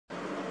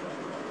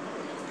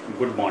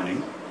Good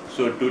morning.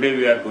 So today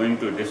we are going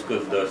to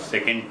discuss the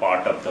second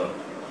part of the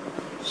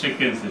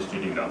sequence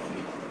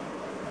stratigraphy.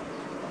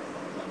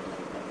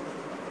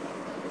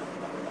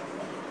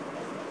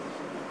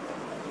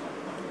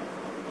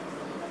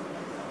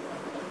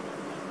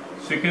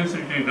 Sequence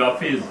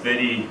stratigraphy is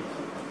very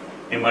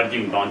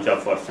emerging branch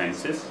of our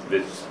sciences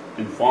which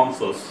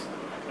informs us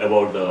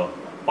about the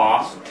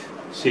past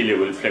sea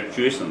level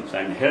fluctuations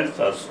and helps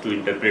us to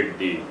interpret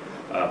the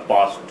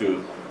past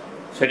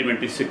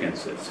sedimentary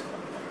sequences.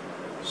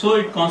 So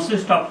it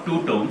consists of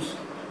two terms.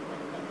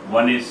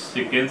 One is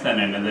sequence and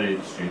another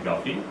is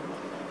stratigraphy.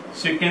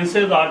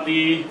 Sequences are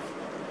the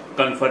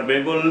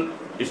conformable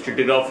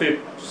stratigraphic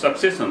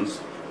successions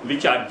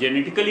which are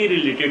genetically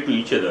related to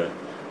each other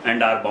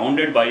and are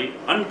bounded by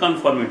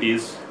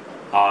unconformities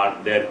or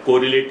their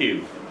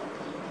correlative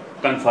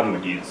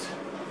conformities.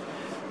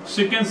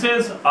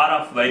 Sequences are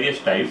of various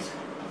types,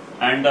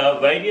 and the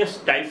various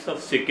types of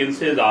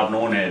sequences are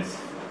known as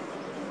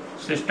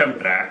system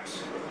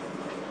tracts,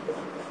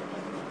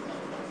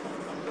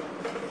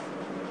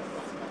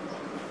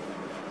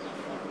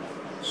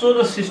 so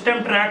the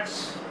system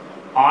tracts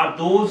are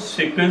those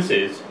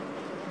sequences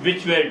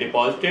which were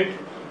deposited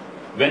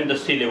when the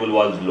sea level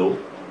was low,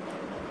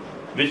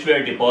 which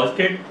were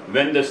deposited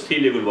when the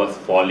sea level was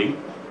falling,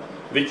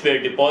 which were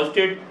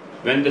deposited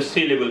when the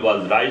sea level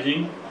was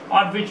rising,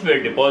 or which were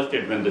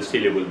deposited when the sea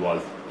level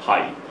was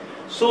high.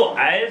 So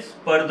as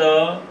per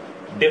the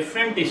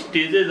different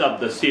stages of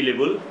the sea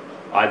level,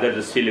 either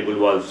the sea level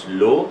was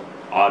low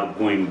or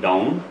going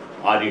down,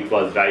 or it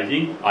was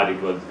rising or it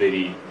was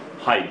very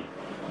high.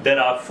 There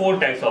are four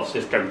types of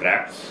system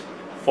tracts: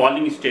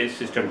 falling stage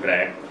system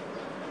tract,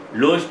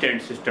 low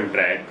stand system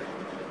tract,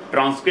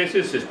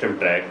 transgressive system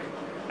tract,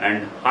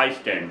 and high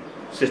stand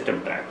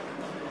system tract.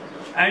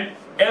 And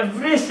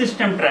every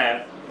system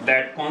tract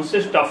that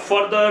consists of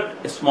further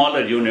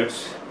smaller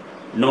units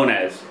known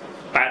as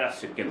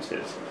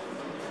parasequences.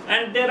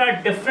 And there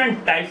are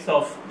different types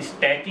of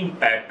stacking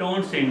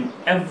patterns in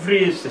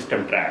every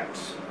system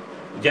tracts.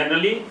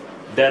 Generally,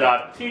 there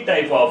are three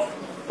types of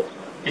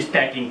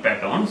stacking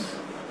patterns.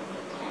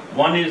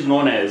 One is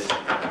known as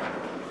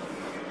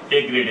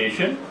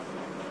aggradation,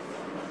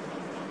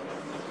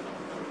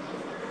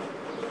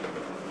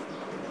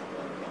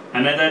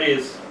 another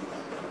is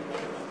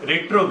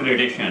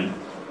retrogradation,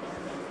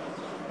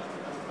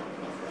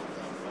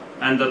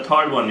 and the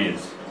third one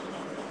is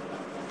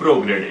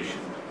progradation.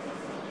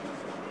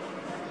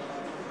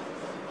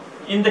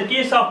 In the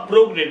case of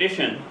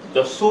progradation,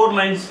 the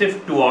shoreline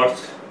shifts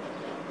towards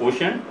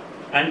ocean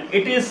and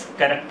it is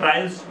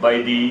characterized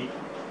by the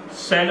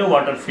shallow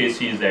water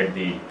facies at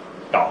the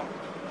top.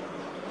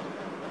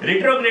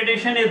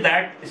 Retrogradation is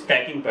that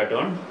stacking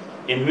pattern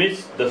in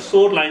which the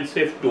shoreline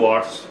shifts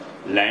towards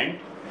land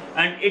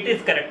and it is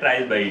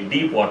characterized by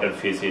deep water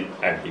facies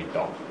at the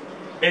top.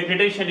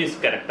 Aggradation is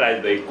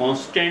characterized by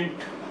constant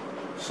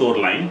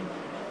shoreline,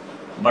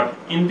 but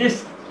in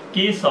this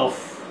case of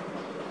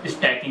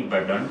stacking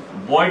pattern,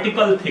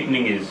 vertical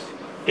thickening is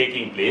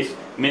taking place,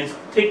 means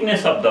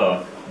thickness of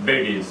the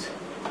bed is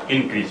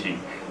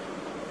increasing.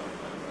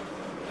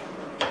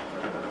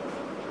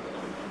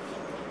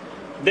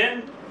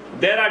 Then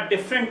there are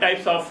different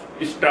types of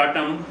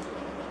stratum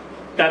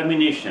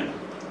termination.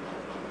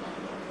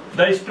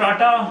 The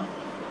strata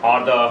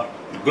are the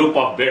group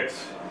of beds.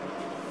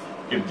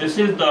 If this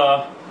is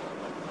the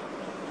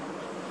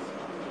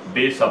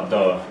base of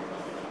the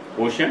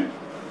ocean,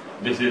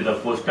 this is the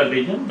coastal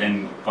region,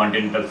 then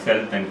continental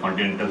shelf, then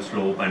continental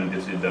slope, and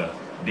this is the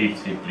deep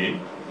sea plain.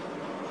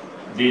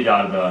 These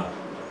are the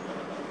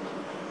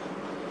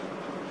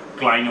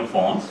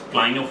clinoforms.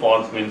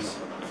 Clinoforms means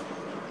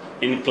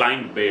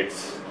inclined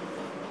beds.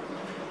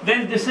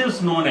 Then this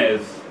is known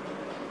as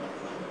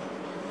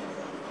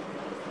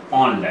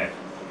onlap.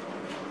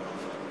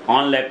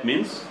 Onlap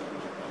means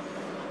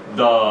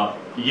the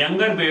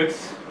younger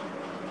beds,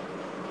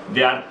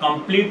 they are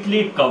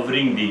completely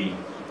covering the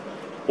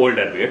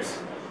older beds,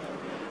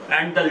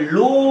 and the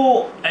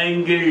low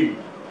angle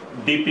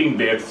dipping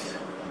beds,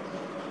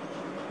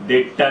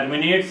 they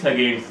terminates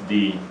against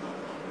the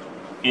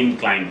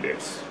inclined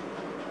beds.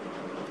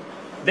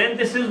 Then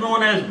this is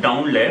known as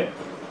downlap.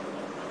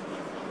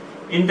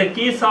 In the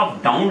case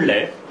of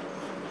downlap,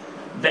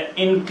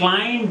 the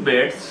inclined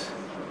beds,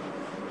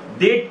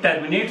 they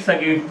terminates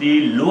against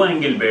the low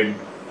angle bed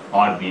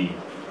or the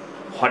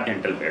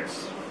horizontal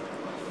beds.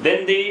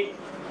 Then the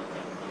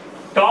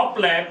top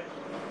lap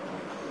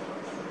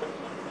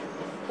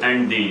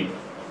and the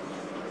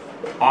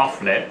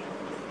off lap.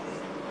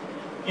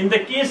 In the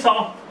case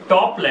of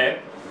top lap,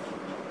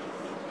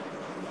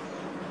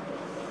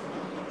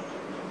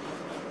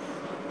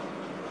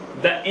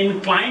 the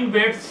inclined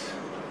beds,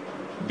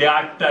 they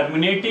are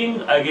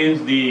terminating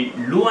against the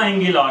low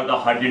angle or the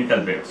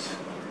horizontal beds.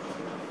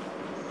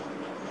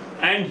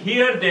 And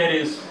here there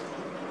is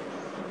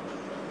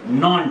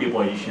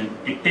non-deposition.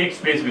 It takes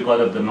place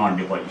because of the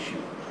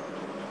non-deposition.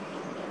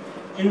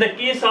 In the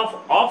case of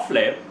off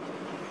lap,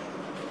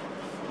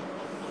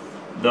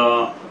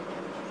 the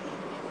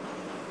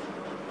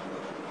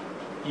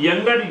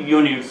younger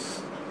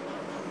units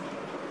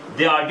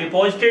they are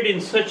deposited in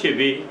such a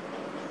way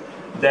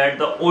that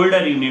the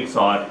older units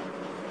are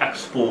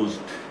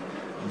exposed.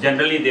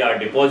 Generally they are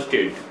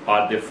deposited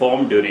or they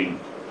form during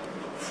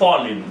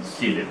fall in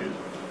sea level.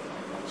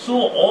 So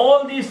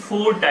all these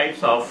four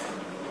types of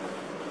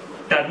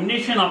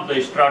termination of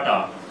the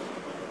strata,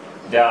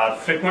 they are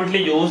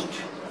frequently used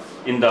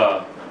in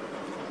the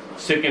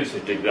sequence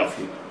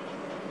stratigraphy.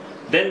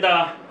 Then the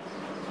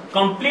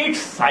complete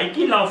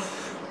cycle of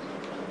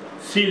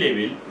sea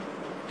level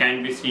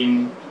can be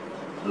seen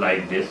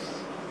like this.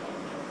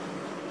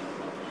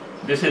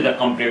 This is the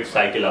complete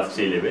cycle of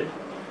sea level.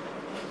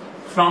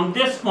 From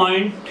this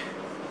point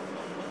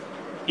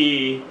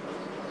A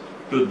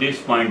to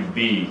this point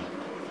B,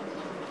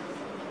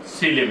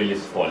 sea level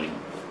is falling.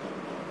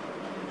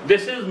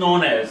 This is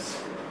known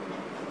as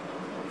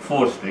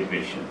forced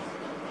regression.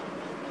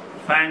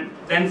 And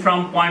then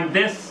from point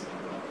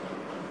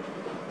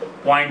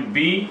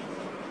B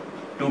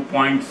to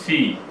point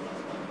C,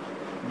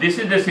 this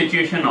is the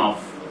situation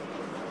of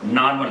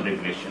normal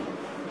regression.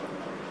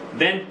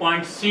 Then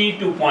point C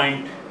to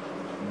point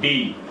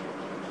D,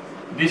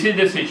 this is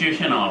the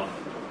situation of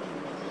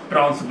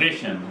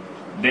transgression.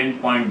 Then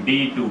point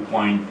D to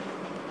point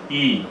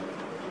E,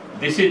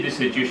 this is the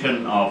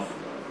situation of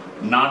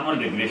normal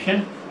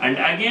regression, and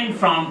again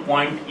from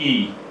point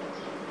E,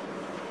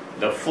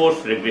 the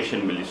forced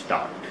regression will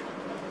start.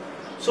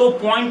 So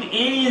point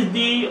A is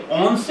the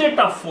onset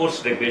of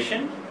forced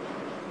regression,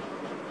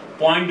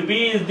 point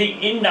B is the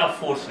end of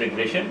forced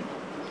regression,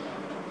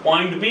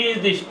 point B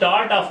is the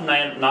start of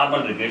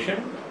normal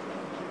regression,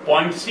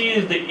 point C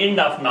is the end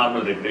of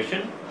normal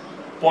regression,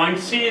 point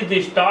C is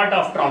the start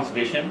of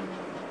transgression,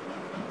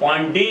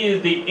 point D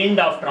is the end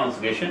of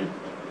transgression,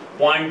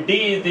 point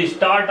D is the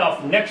start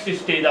of next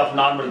stage of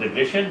normal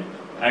regression,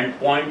 and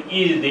point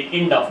E is the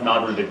end of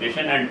normal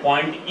regression, and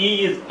point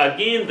E is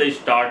again the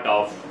start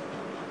of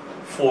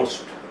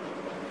forced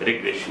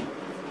regression.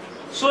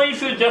 So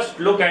if you just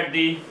look at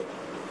the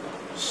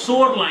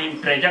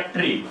shoreline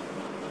trajectory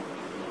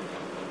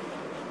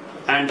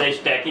and the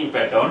stacking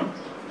pattern,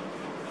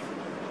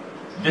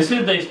 this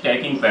is the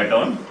stacking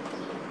pattern.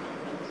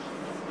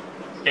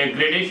 A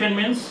gradation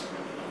means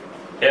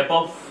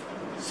above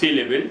sea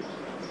level.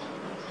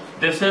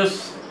 This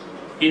is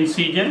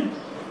incision,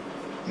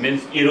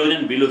 means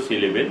erosion below sea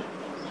level.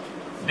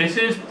 This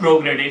is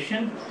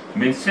progradation,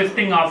 means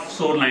shifting of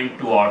shoreline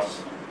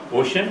towards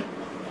ocean,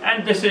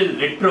 and this is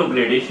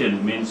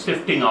retrogradation, means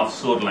shifting of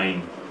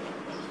shoreline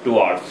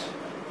towards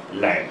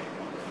land.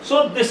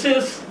 So this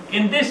is,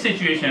 in this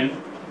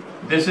situation,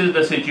 this is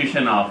the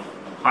situation of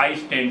high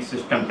stand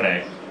system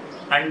tract,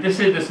 and this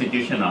is the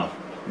situation of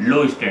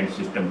low stand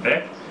system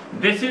tract.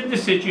 This is the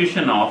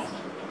situation of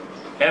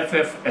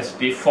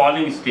FFST,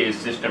 falling stage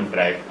system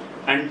tract,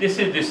 and this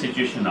is the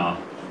situation of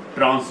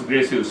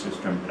transgressive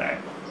system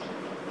tract.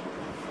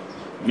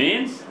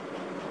 Means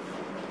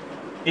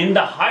in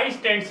the high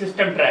stand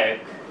system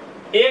tract,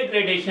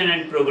 agradation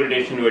and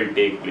progradation will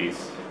take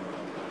place.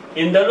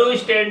 In the low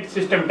stand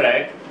system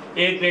tract,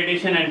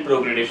 agradation and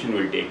progradation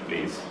will take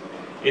place.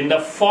 In the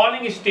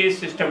falling stage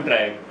system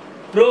tract,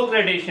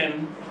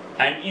 progradation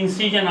and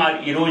incision or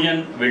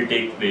erosion will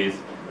take place,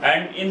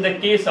 and in the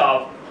case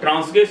of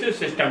transgressive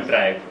system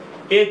tract,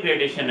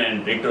 agradation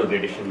and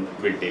retrogradation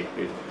will take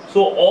place.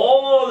 So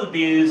all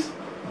these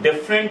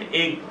different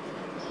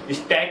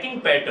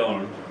stacking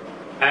pattern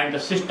and the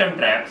system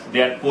tracts,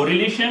 their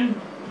correlation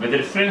with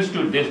reference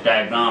to this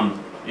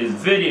diagram is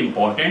very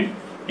important.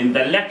 In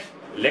the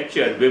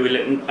lecture we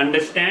will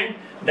understand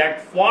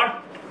that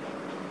what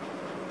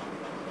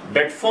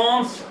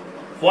forms,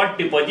 what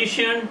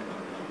deposition,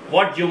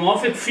 what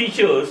geomorphic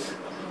features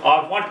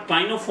or what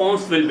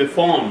clinoforms will be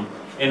formed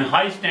in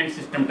high stand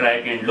system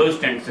tract, in low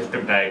stand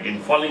system tract, in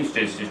falling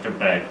stage system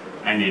tract,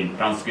 and in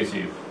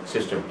transgressive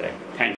system tract. Thank you.